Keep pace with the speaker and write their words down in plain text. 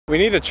We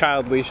need a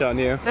child leash on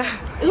you.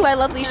 Ooh, I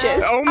love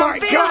leashes. Oh my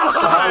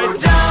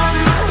god!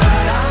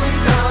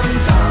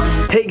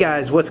 Hey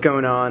guys, what's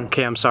going on?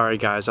 Okay, I'm sorry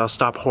guys, I'll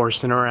stop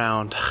horsing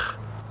around.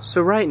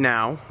 So right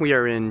now, we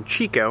are in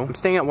Chico. I'm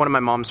staying at one of my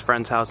mom's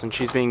friend's house and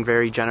she's being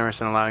very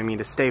generous in allowing me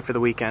to stay for the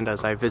weekend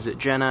as I visit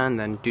Jenna and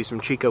then do some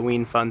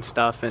Chicoween fun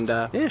stuff, and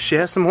yeah, she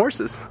has some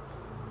horses.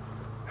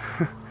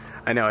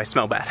 I know, I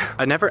smell bad.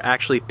 I never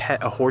actually pet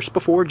a horse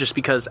before just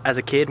because as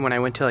a kid when I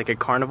went to like a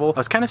carnival, I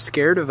was kind of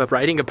scared of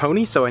riding a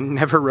pony, so I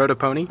never rode a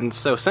pony. And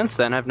so since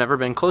then, I've never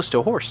been close to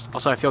a horse.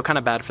 Also, I feel kind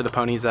of bad for the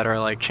ponies that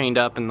are like chained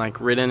up and like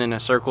ridden in a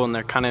circle and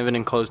they're kind of in an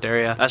enclosed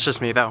area. That's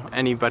just me though.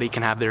 Anybody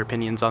can have their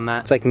opinions on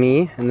that. It's like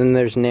me, and then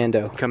there's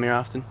Nando. Come here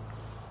often.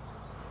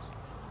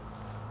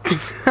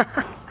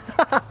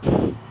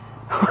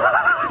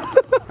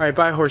 Alright,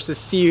 bye horses,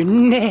 see you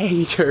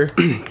later.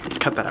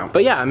 Cut that out.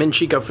 But yeah, I'm in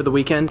Chico for the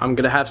weekend. I'm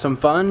gonna have some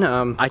fun.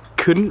 I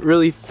couldn't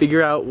really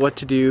figure out what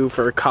to do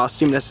for a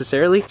costume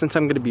necessarily. Since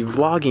I'm gonna be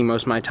vlogging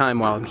most of my time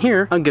while I'm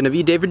here, I'm gonna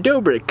be David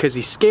Dobrik because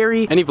he's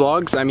scary and he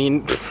vlogs. I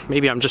mean,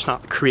 maybe I'm just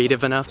not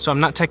creative enough. So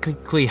I'm not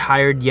technically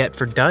hired yet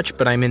for Dutch,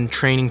 but I'm in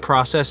training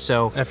process,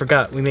 so I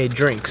forgot we made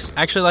drinks.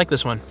 I actually like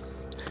this one.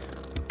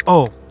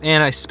 Oh,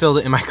 and I spilled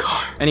it in my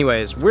car.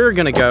 Anyways, we're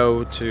gonna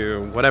go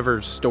to whatever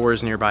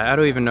stores nearby. I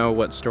don't even know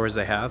what stores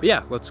they have. But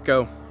yeah, let's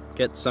go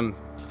get some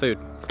food.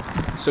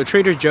 So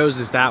Trader Joe's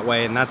is that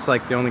way, and that's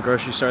like the only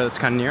grocery store that's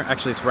kind of near.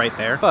 Actually, it's right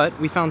there. But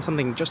we found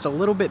something just a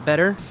little bit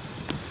better.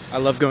 I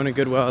love going to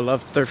Goodwill, I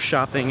love thrift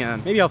shopping.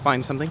 Maybe I'll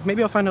find something.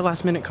 Maybe I'll find a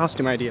last minute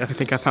costume idea. I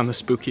think I found the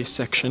spookiest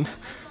section.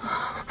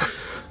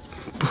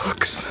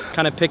 Books.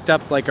 Kind of picked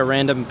up like a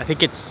random, I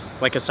think it's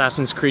like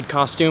Assassin's Creed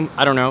costume.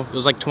 I don't know, it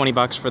was like 20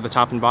 bucks for the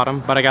top and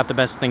bottom, but I got the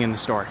best thing in the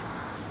store.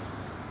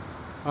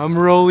 I'm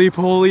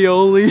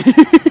roly-poly-oly.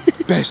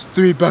 Best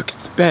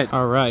 $3 bet.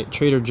 All right,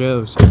 Trader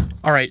Joe's.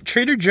 All right,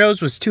 Trader Joe's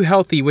was too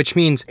healthy, which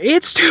means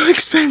it's too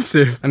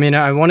expensive. I mean,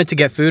 I wanted to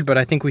get food, but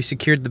I think we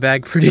secured the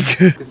bag pretty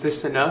good. Is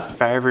this enough?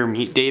 If I ever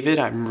meet David,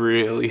 I'm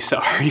really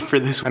sorry for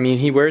this. I mean,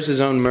 he wears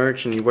his own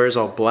merch and he wears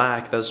all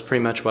black. That's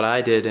pretty much what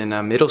I did in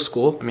middle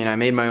school. I mean, I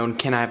made my own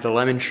Can I Have the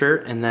Lemon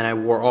shirt and then I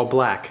wore all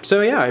black.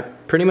 So yeah, I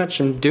pretty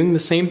much am doing the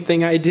same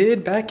thing I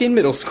did back in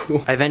middle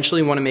school. I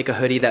eventually want to make a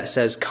hoodie that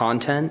says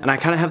content, and I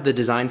kind of have the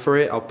design for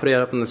it. I'll put it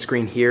up on the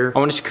screen here. I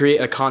wanted to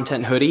create a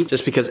content hoodie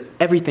just because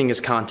everything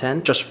is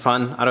content, just for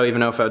fun. I don't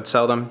even know if I would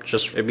sell them,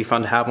 just it'd be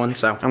fun to have one.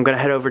 So I'm gonna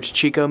head over to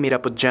Chico, meet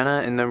up with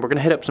Jenna, and then we're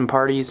gonna hit up some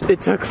parties.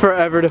 It took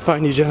forever to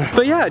find you, Jenna.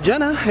 But yeah,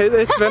 Jenna,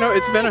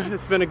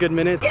 it's been a good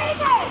minute. Okay,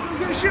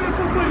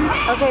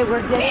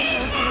 we're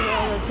getting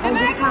I'm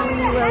just telling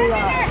you where we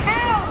are.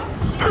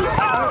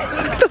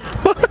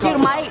 Dude,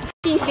 my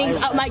f***ing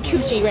thing's up my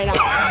coochie right now.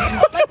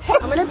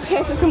 I'm gonna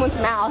piss in someone's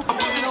mouth.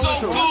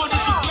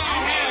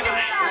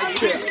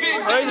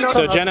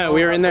 So Jenna,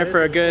 we were in there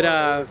for a good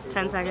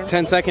 10 seconds.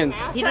 10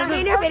 seconds. He doesn't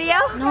in your video?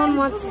 No one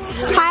wants.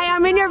 Hi,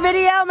 I'm in your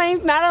video. My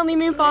name's Madeline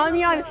Lehman. Follow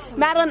me on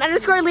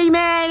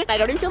Madeline_Lehman. I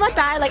don't even feel that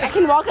bad. Like I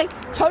can walk like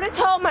toe to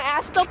toe. My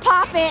ass still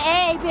popping.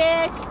 Hey,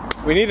 bitch.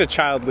 We need a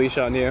child leash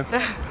on you.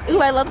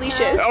 Ooh, I love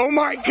leashes. Oh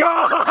my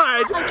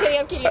god!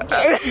 I'm kidding.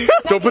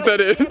 Don't put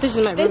that in. This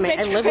is my roommate.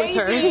 I live with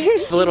her.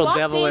 The little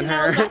devil in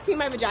her. Not seeing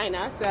my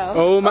vagina, so.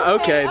 Oh my.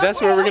 Okay,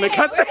 that's where we're gonna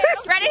cut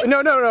this. Ready? No.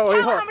 Wait, Count hold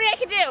how many I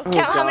can do.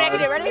 Count how many I can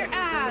do. Ready? Your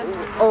ass.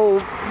 Oh,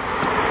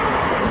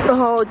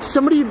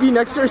 somebody be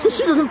next to her so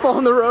she doesn't fall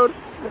on the road.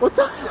 What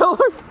the hell?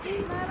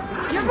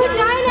 Your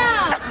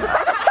vagina.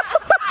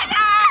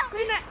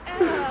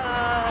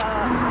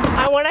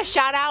 I want to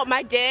shout out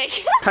my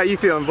dick. How you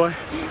feeling, boy?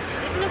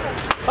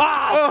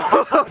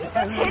 Oh.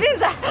 Just hit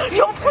his ass.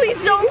 No,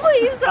 please, no,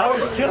 please. No. I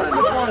was chilling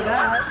before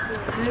that.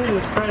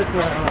 Jesus Christ,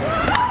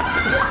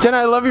 Jenna,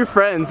 I love your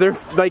friends. They're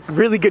like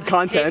really good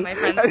content. My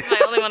friend, this is my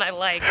only one I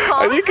like.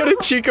 I need to go to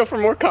Chico for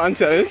more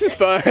content. This is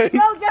fun.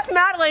 No, just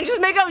Madeline.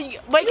 Just make a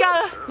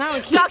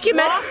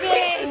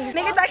documentary.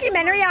 Make a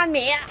documentary on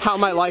me. How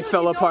My Life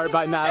Fell Apart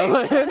by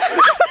Madeline.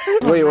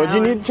 Wait, what'd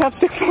you need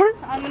chapstick for?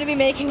 I'm gonna be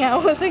making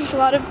out with a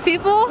lot of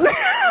people.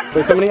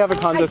 Wait, somebody have a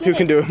contest who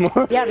can do it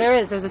more? Yeah, there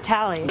is. There's a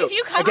tally. If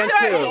you come to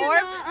our door,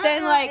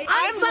 then like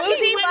I'm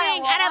losing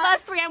winning. Out of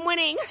us 3, I'm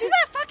winning. She's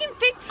at fucking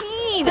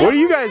 15. What are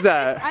you guys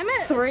at? I'm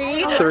at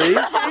 3. 3?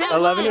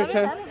 11 or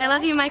 10? I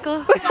love you,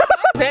 Michael.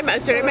 I have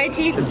mustard in my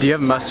teeth. Do you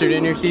have mustard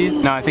in your teeth?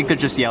 No, I think they're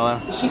just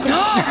yellow.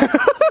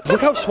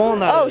 Look how swollen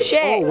that is. Oh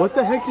shit. Oh, what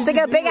the heck did you do? It's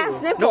like a big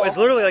ass nipple. No, it's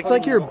literally like... It's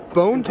like your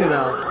bone came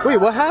out. Wait,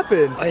 what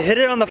happened? I hit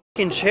it on the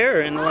fucking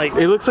chair and like...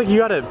 It looks like you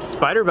got a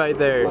spider bite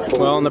there.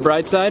 Well, on the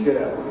bright side,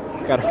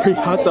 got a free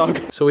hot dog.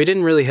 So we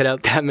didn't really hit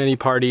out that many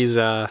parties,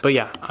 but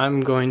yeah,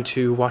 I'm going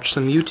to watch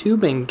some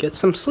YouTube and get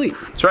some sleep.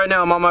 So right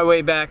now I'm on my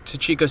way back to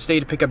Chico State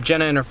to pick up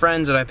Jenna and her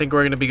friends, and I think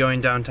we're gonna be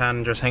going downtown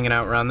and just hanging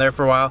out around there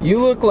for a while.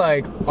 You look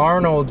like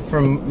Arnold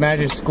from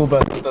Magic School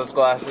Bus with those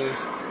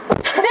glasses.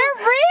 They're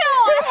real!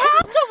 I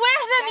have to wear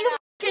them, you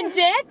fucking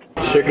dick!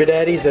 Sugar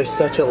daddies are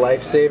such a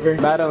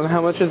lifesaver. Madeline,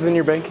 how much is in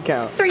your bank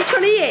account?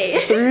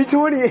 $328.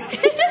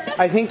 $328.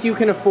 I think you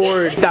can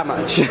afford that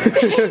much.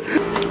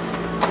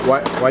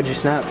 Why'd you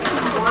snap?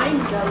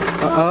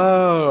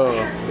 Oh.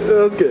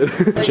 was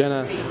good.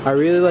 Jenna, I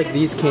really like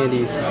these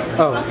candies.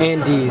 Oh,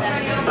 and these.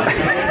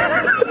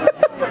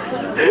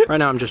 Right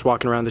now I'm just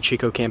walking around the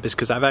Chico campus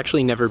because I've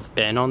actually never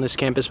been on this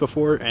campus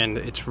before, and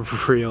it's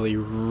really,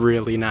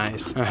 really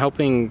nice. I'm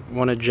helping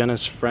one of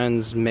Jenna's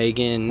friends,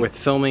 Megan, with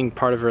filming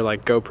part of her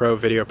like GoPro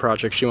video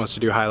project she wants to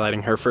do,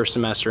 highlighting her first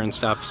semester and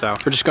stuff. So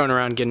we're just going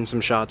around getting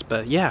some shots,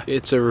 but yeah,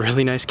 it's a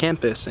really nice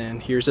campus,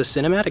 and here's a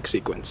cinematic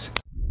sequence.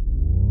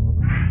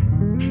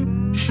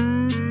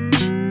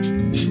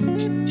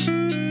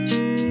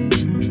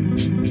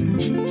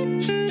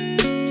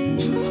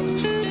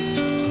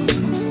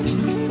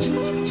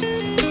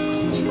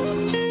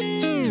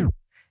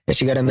 Yeah,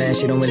 she got a man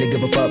she don't really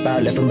give a fuck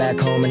about, left him back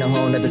home in a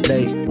whole nother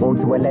state.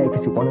 Moved to LA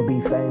cause she wanna be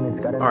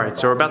famous. Alright,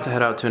 so we're about to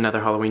head out to another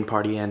Halloween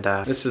party, and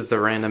this is the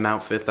random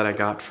outfit that I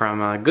got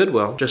from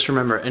Goodwill. Just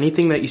remember,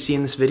 anything that you see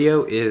in this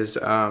video is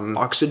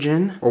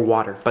oxygen or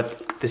water,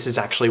 but this is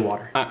actually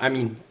water. I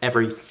mean,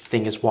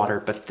 everything is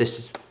water, but this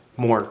is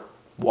more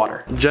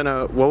water.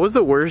 Jenna, what was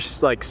the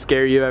worst like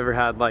scare you ever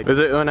had? Like, was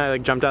it when I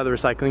like jumped out of the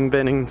recycling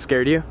bin and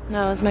scared you?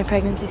 No, it was my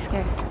pregnancy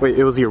scare. Wait,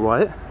 it was your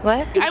what?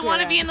 What? I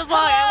want to be in the vlog.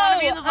 I want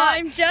to be in the vlog.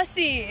 I'm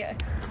Jessie.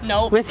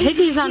 No. With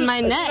hickeys on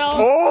my neck.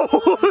 Oh!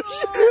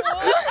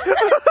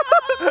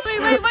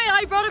 Wait,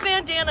 I brought a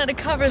bandana to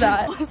cover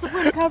that. What's the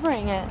point of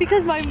covering it?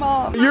 Because my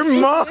mom. Your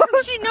mom?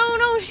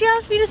 She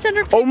asked me to send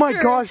her pictures. Oh my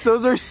gosh,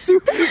 those are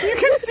super, you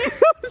can see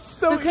those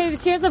so. Okay,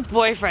 she has a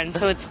boyfriend,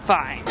 so it's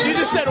fine. You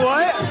just said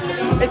what?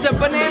 It's a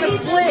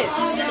banana split.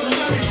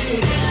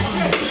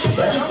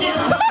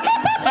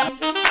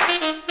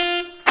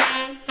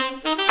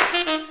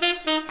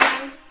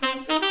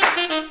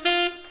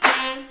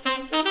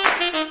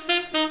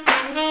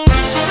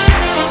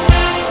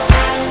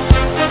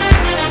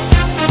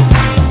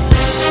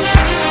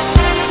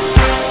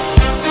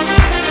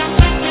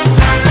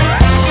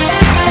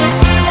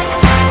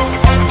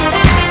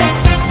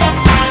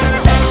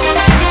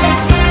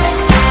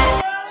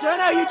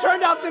 You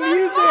turned off the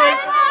music!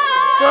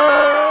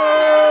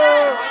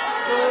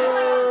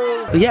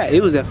 Yeah,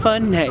 it was a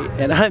fun night,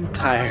 and I'm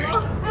tired.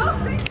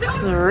 It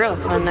was a real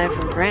fun night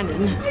for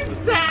Brandon.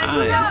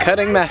 I'm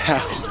cutting that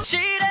out.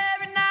 Cheat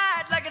every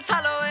night like it's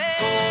Halloween.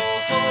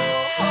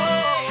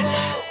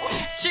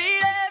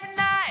 Cheat every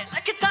night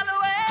like it's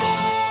Halloween.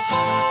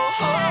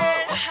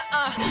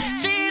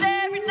 Cheat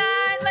every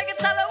night like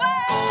it's Halloween.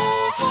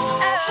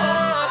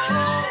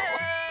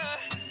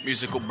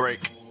 Musical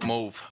break, move.